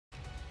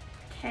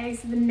Okay,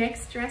 so the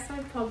next dress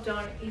I've popped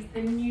on is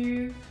the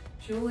new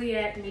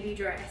Juliette midi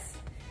dress.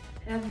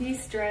 Now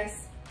this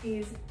dress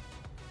is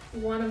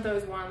one of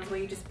those ones where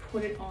you just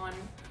put it on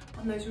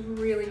those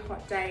really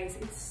hot days.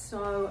 It's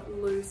so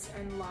loose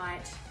and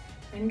light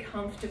and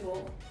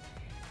comfortable.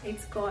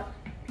 It's got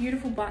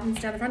beautiful buttons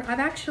down the front.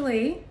 I've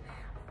actually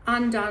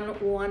undone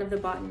one of the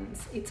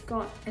buttons. It's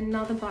got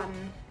another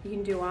button you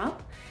can do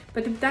up,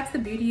 but that's the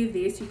beauty of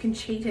this. You can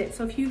cheat it.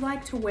 So if you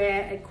like to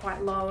wear it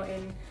quite low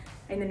in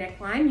the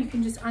neckline, you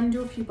can just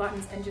undo a few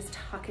buttons and just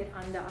tuck it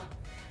under.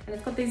 And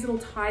it's got these little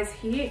ties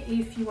here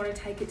if you want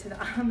to take it to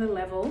the other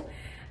level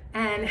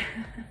and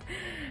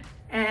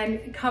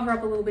cover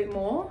up a little bit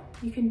more.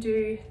 You can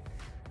do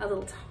a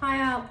little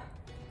tie up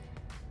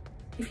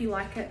if you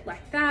like it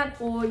like that,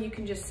 or you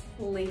can just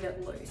leave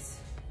it loose,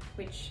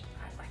 which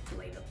I like to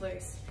leave it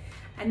loose.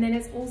 And then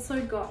it's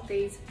also got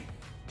these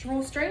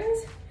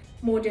drawstrings,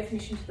 more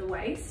definition to the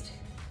waist.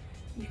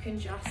 You can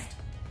just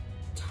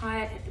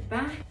tie it at the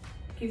back.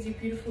 Gives you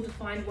a beautiful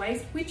defined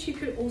waist, which you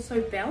could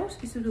also belt.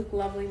 This would look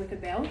lovely with a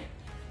belt.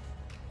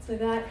 So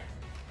that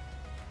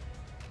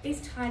is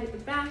tied at the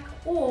back,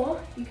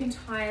 or you can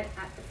tie it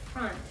at the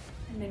front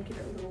and then give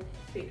it a little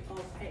bit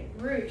of a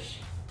ruche.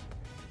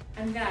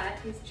 And that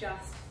is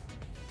just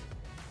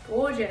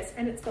gorgeous.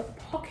 And it's got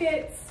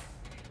pockets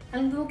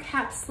and little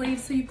cap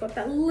sleeves, so you've got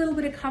that little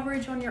bit of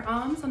coverage on your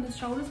arms, on the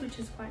shoulders, which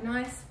is quite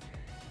nice.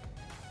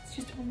 It's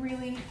just a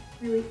really,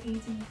 really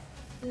easy,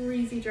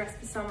 breezy dress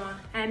for summer.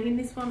 And in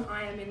this one,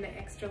 I am in the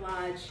extra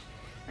large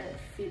and it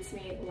fits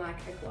me like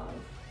a glove.